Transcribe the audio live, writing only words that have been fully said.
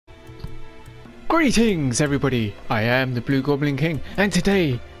Greetings everybody, I am the Blue Goblin King and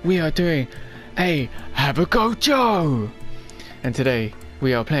today we are doing a Have a Go Joe! And today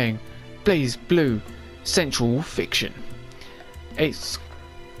we are playing BlazBlue Central Fiction. It's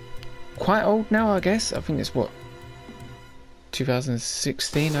quite old now, I guess. I think it's what,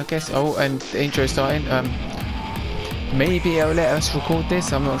 2016 I guess. Oh, and the intro starting. Maybe it'll let us record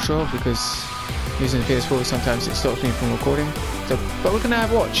this, I'm not sure, because using the PS4 sometimes it stops me from recording. So, but we're gonna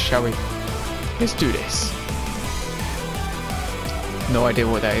have a watch, shall we? Let's do this. No idea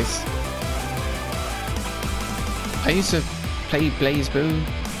what that is. I used to play BlazBlue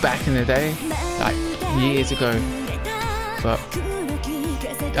back in the day, like years ago, but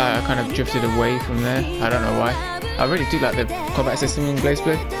I kind of drifted away from there. I don't know why. I really do like the combat system in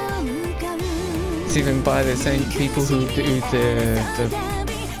BlazBlue. It's even by the same people who do the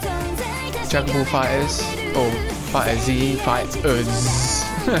Dragon Ball Fighters or Fighter Z Fighters.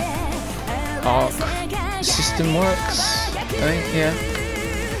 Arc system works, I think, yeah.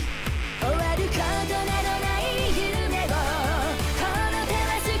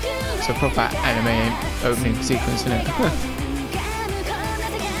 It's a proper anime opening sequence, isn't it?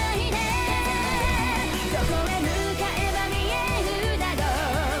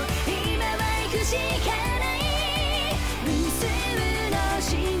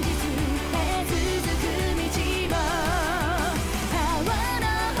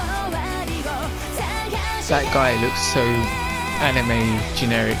 That guy looks so anime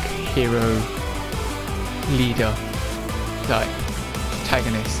generic hero leader, like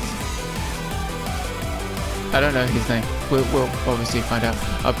protagonist. I don't know his name. We'll obviously find out.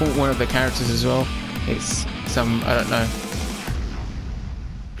 I bought one of the characters as well. It's some, I don't know,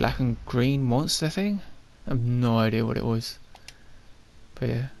 black and green monster thing. I have no idea what it was. But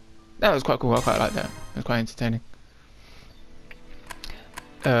yeah, that was quite cool. I quite like that. It was quite entertaining.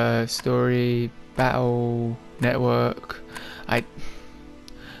 Story. Battle network. I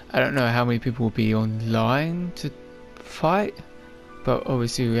don't know how many people will be online to fight, but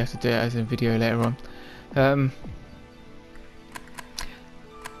obviously we have to do it as a video later on.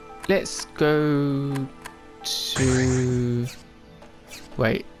 Let's go to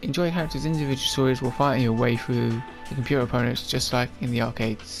enjoy characters' individual stories while fighting your way through the computer opponents, just like in the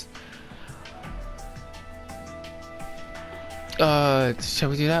arcades. Shall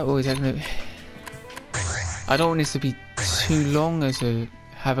we do that, or is that gonna... I don't want this to be too long as a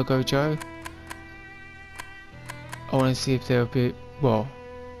Have a Go Joe. I want to see if there'll be, well,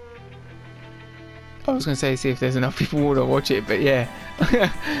 I was going to say see if there's enough people who want to watch it, but yeah.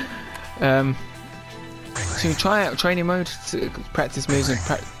 So try out training mode to practice moves and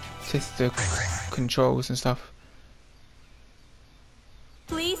practice the controls and stuff.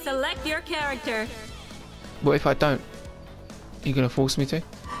 Please select your character. What if I don't? You're going to force me to?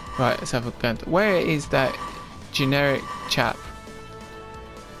 Right, let's have a go. Where is that generic chap?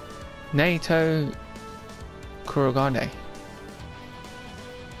 Naito Kurogane.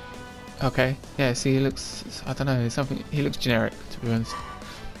 Okay, yeah, see, he looks, I don't know, there's something, he looks generic, to be honest.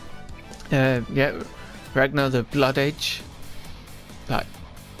 Yeah, Ragnar the Blood Edge, like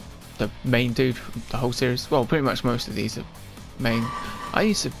the main dude from the whole series. Well, pretty much most of these are main. I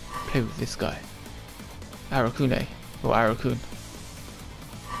used to play with this guy, Arakune, or Arakun.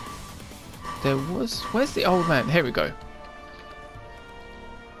 There was... Where's the old man? Here we go.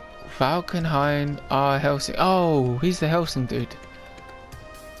 Valkenhayn R. Helsing. Oh, he's the Helsing dude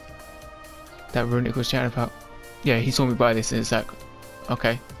that Runic was chatting about. Yeah, he saw me buy this and it's like,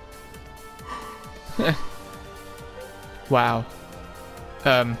 okay. Wow.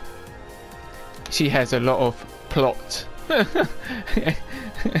 She has a lot of plot.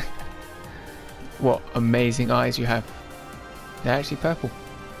 What amazing eyes you have. They're actually purple.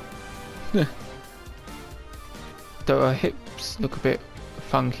 Though her hips look a bit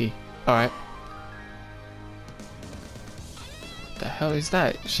funky. Alright. What the hell is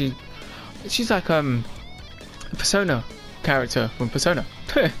that? She's like a Persona character from Persona.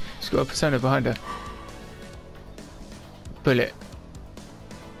 She's got a Persona behind her. Bullet.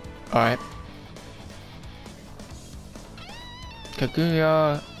 Alright.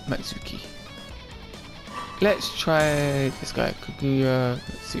 Kaguya Matsuki. Let's try this guy, Kaguya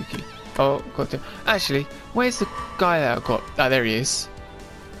Matsuki. Oh, got to. Actually, where's the guy that I got? Ah, there he is.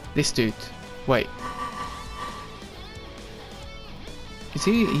 This dude. Wait. Is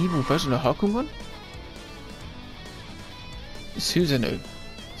he an evil version of Hakumon? Susanoo.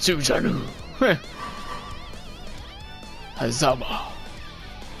 Susanoo. Hazama. I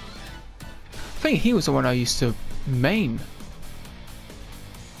think he was the one I used to main.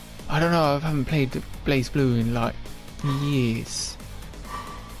 I don't know, I haven't played BlazBlue in like years.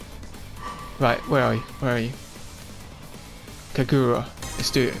 Right, where are you? Where are you? Kagura. Let's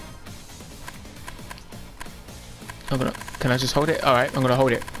do it. Can I just hold it? Alright, I'm gonna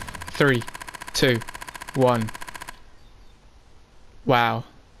hold it. 3, 2, 1. Wow.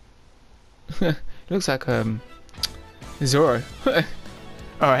 Looks like Zoro.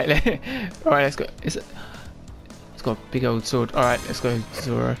 Alright, let's go. It's got a big old sword. Alright, let's go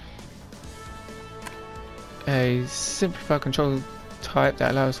Zoro. A simplified control type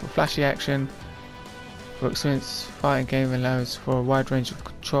that allows for flashy action. For experience fighting game allows for a wide range of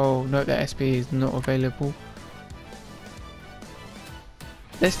control. Note that SP is not available.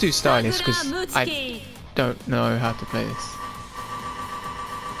 Let's do stylish because I don't know how to play this.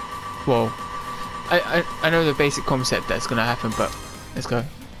 Whoa. I know the basic concept that's gonna happen, but let's go.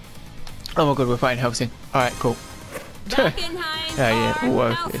 Oh my god, we're fighting Helsing. Alright, cool. Yeah,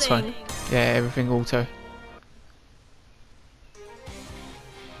 auto, it's fine. Yeah, everything auto.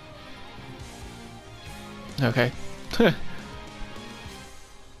 Okay.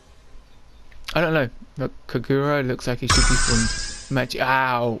 I don't know. Look, Kagura looks like he should be from Magic.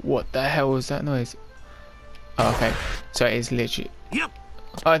 Ow! What the hell was that noise? Oh, okay. So it is literally. Yep.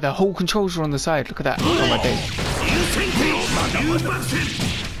 Oh, the whole controls are on the side. Look at that. Oh my days.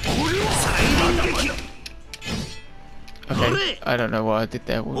 Okay. I don't know what I did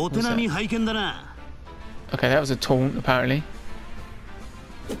there. What was that? Okay, that was a taunt apparently.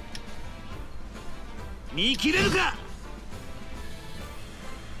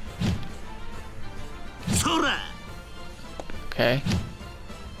 Okay.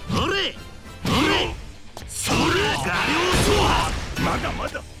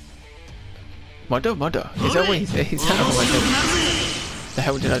 Mother. Is that what he said? Is that what I said? The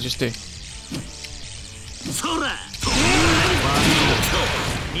hell did I just do?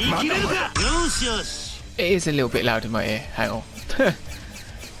 It is a little bit loud in my ear. Hang on.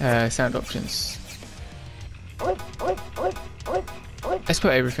 Sound options. Let's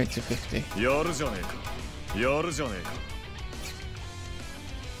put everything to 50.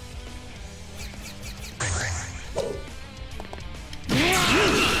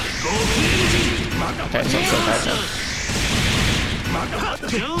 Okay, it's not so bad now.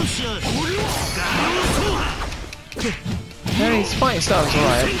 No, his fighting style's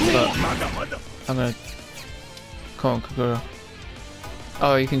alright, but I'm gonna... Come on, Kagura.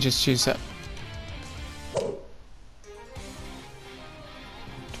 Oh, you can just choose that.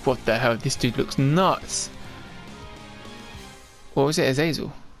 What the hell? This dude looks nuts. What was it?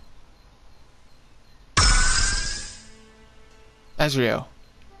 Azazel? Azrael.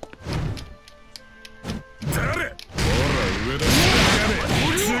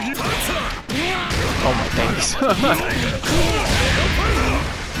 Oh my days.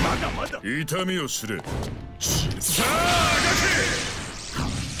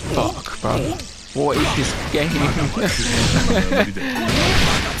 Fuck, bro. What is this game?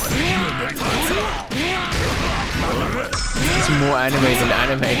 It's more anime than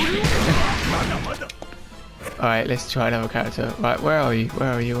anime. Alright, let's try another character. Right, where are you?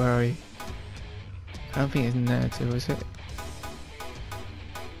 Where are you? Where are you? I don't think it's Naruto, is it?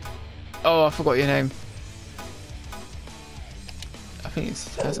 Oh, I forgot your name. I think it's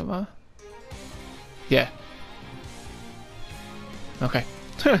Hazama. Yeah. Okay.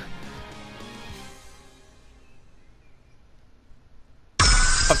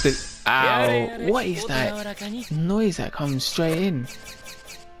 Up the... Ow! What is that noise that comes straight in?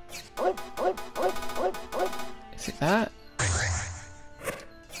 Is it that?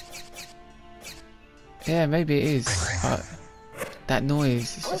 Yeah, maybe it is. But that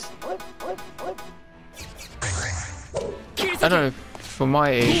noise is just... I don't know, for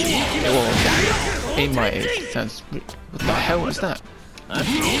my ears, well, in my ears, it sounds... What the hell was that?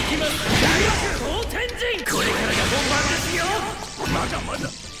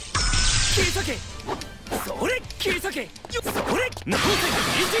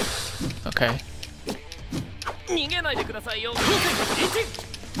 Okay.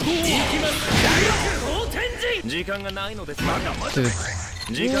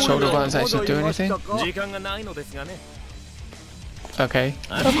 Do the shoulder buttons actually do anything? Okay.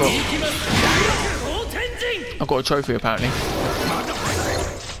 I've got a trophy apparently.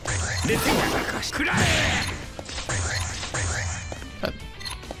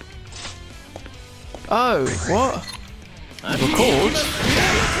 Oh, what? Record?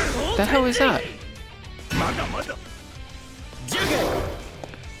 The hell is that?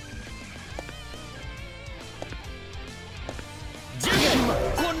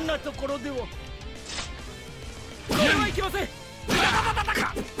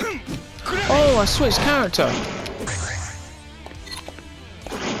 Oh, I switched character.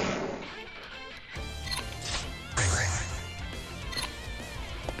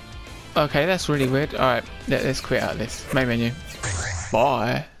 Okay, that's really weird. Alright, let's quit out of this. Main menu.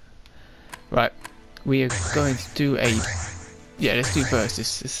 Bye. Right, we are going to do a... Yeah, let's do first. Let's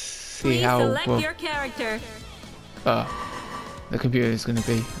see Please how... select Well, your character. the computer is going to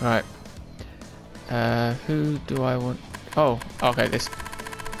be. Right. Who do I want? Oh, okay, this.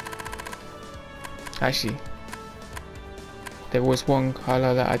 Actually, there was one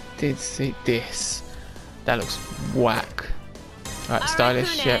color that I did see. This. That looks whack. Right,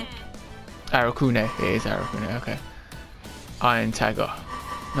 stylish. Yep. Arakune. It is Arakune. Okay. Iron Tagger.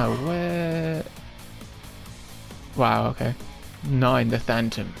 No, where? Wow. Okay. 9, the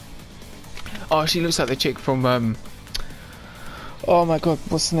Phantom. Oh, she looks like the chick from oh my god,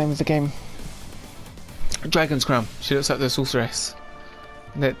 what's the name of the game? Dragon's Crown. She looks like the sorceress.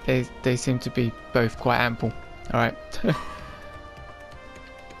 They seem to be both quite ample. Alright.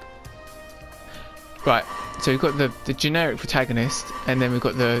 Right, so we've got the generic protagonist, and then we've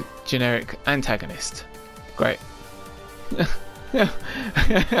got the generic antagonist. Great.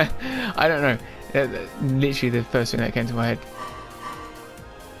 I don't know. Literally the first thing that came to my head.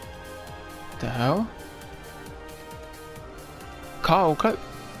 The hell? Carl Clo...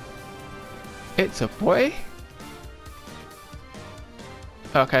 It's a boy?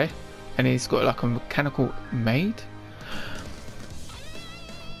 Okay. And he's got like a mechanical maid?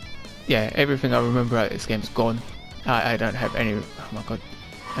 Yeah, everything I remember about this game is gone. I don't have any... Oh my god.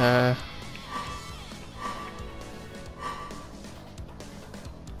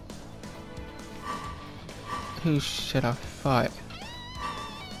 Who should I fight?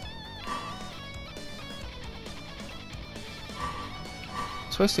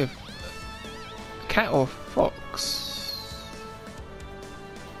 Supposed to have cat or fox?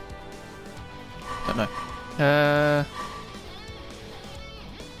 Don't know.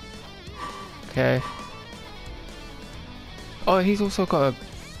 Okay. Oh, he's also got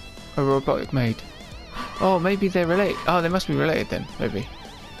a robotic maid. Oh, maybe they're related. Oh, they must be related then, maybe.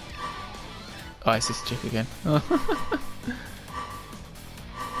 Oh, it's this chick again.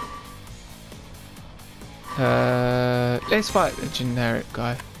 Let's fight the generic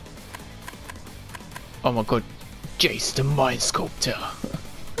guy. Oh my god, Jace the Mind Sculptor.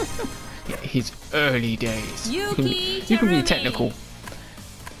 Yeah, his early days. You can be technical.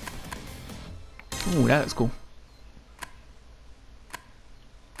 Ooh, that's cool.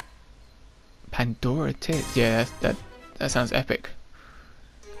 Pandora tits. Yeah, that sounds epic.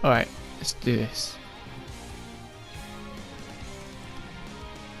 All right, let's do this.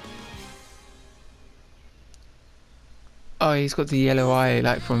 Oh, he's got the yellow eye,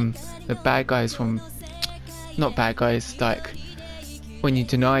 like from the bad guys from... Not bad guys, like when you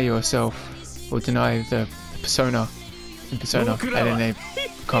deny yourself or deny the persona in Persona, and then they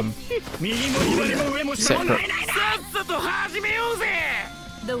become separate.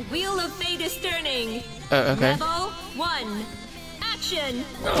 The wheel of fate is turning. Okay. Level 1. Action.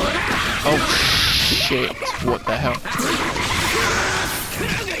 Oh shit! What the hell?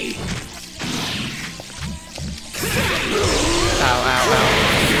 Ow! Ow!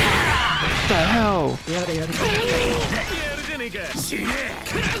 Ow! What the hell?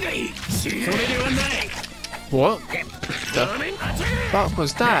 What the fuck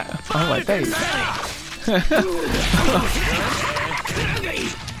was that? Oh my days.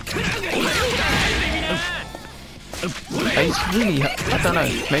 It's really, I don't know,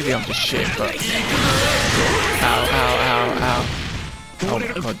 maybe I'm just shit, but... Ow, ow, ow, ow. Oh my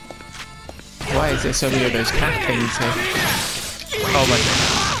god. Why is there so many of those cat things here? Oh my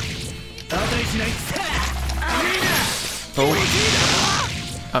god. Oh.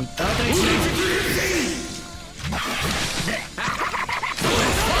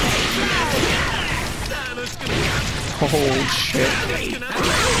 Oh shit.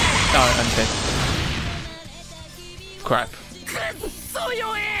 Oh, I'm dead. Crap.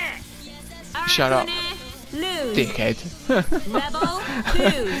 Shut up, dickhead. Level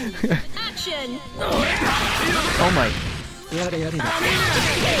 2. Action. Oh my.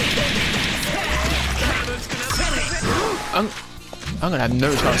 I'm gonna have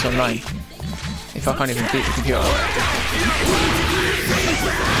no chance online if I can't even beat the computer. Oh.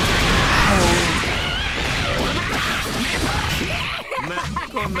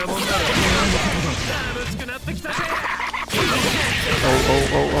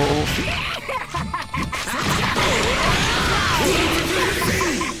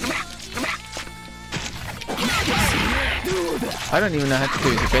 I don't even know how to do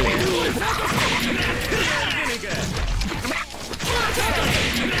his ability.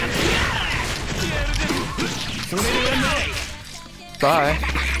 Bye.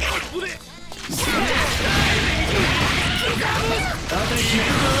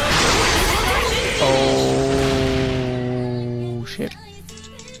 Oh shit.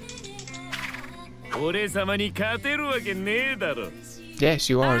 Yes,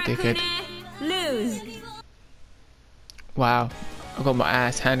 you are a dickhead. Lose. Wow, I got my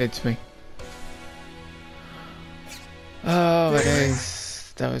ass handed to me. Oh my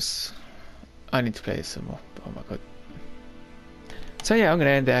days, that was. I need to play this some more. Oh my god. So yeah, I'm gonna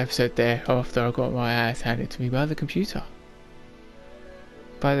end the episode there after I got my ass handed to me by the computer,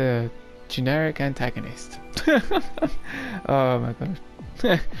 by the generic antagonist. Oh my god.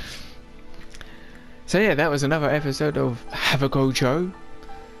 So yeah, that was another episode of Have a Go Joe.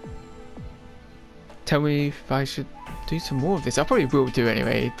 Tell me if I should do some more of this. I probably will do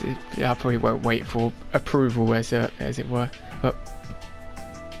anyway. I probably won't wait for approval as it were, but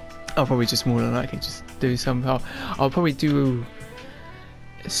I'll probably just more than likely just do some. I'll probably do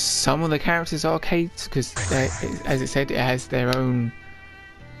some of the characters' arcades because, as it said, it has their own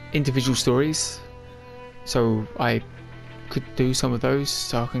individual stories. So I could do some of those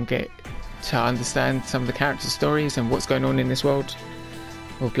so I can get to understand some of the characters' stories and what's going on in this world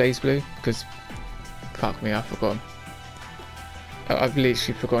of BlazBlue. Because fuck me, I've forgotten. I've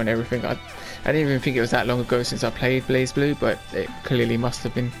literally forgotten everything. I didn't even think it was that long ago since I played BlazBlue, but it clearly must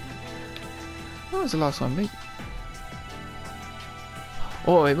have been. What was the last one, mate?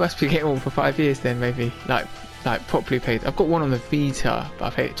 Oh, it must be getting on for 5 years then, maybe. Like properly played. I've got one on the Vita, but I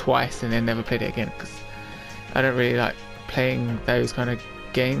played it twice and then never played it again because I don't really like playing those kind of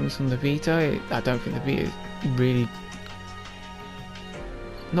games on the Vita. I don't think the Vita really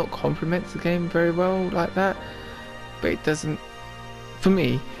not complements the game very well like that, but it doesn't. For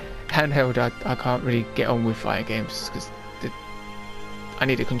me, handheld, I can't really get on with fighting games because I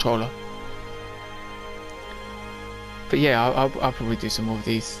need a controller. But yeah, I'll probably do some more of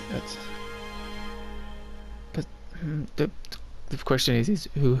these. But the question is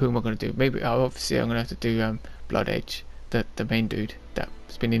who am I going to do? Maybe obviously I'm going to have to do Blood Edge, the main dude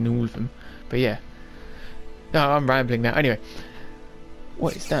that's been in all of them. But yeah, no, I'm rambling now. Anyway,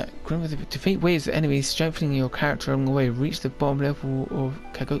 what is that? Defeat waves of enemies, strengthening your character along the way. Reach the bottom level of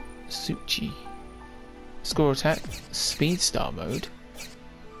Kagotsuchi. Score attack, Speed Star mode.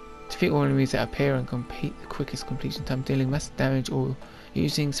 Defeat all enemies that appear and complete the quickest completion time, dealing massive damage, or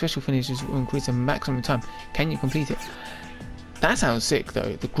using special finishes will increase the maximum time. Can you complete it? That sounds sick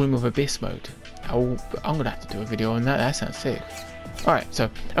though, the Grim of Abyss mode. I'm gonna have to do a video on that. That sounds sick. Alright, so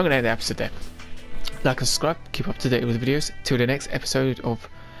I'm gonna end the episode there. Like and subscribe, keep up to date with the videos. Till the next episode of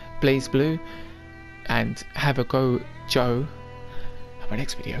BlazBlue and Have a Go Joe. Have my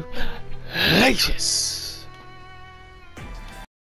next video. Latest!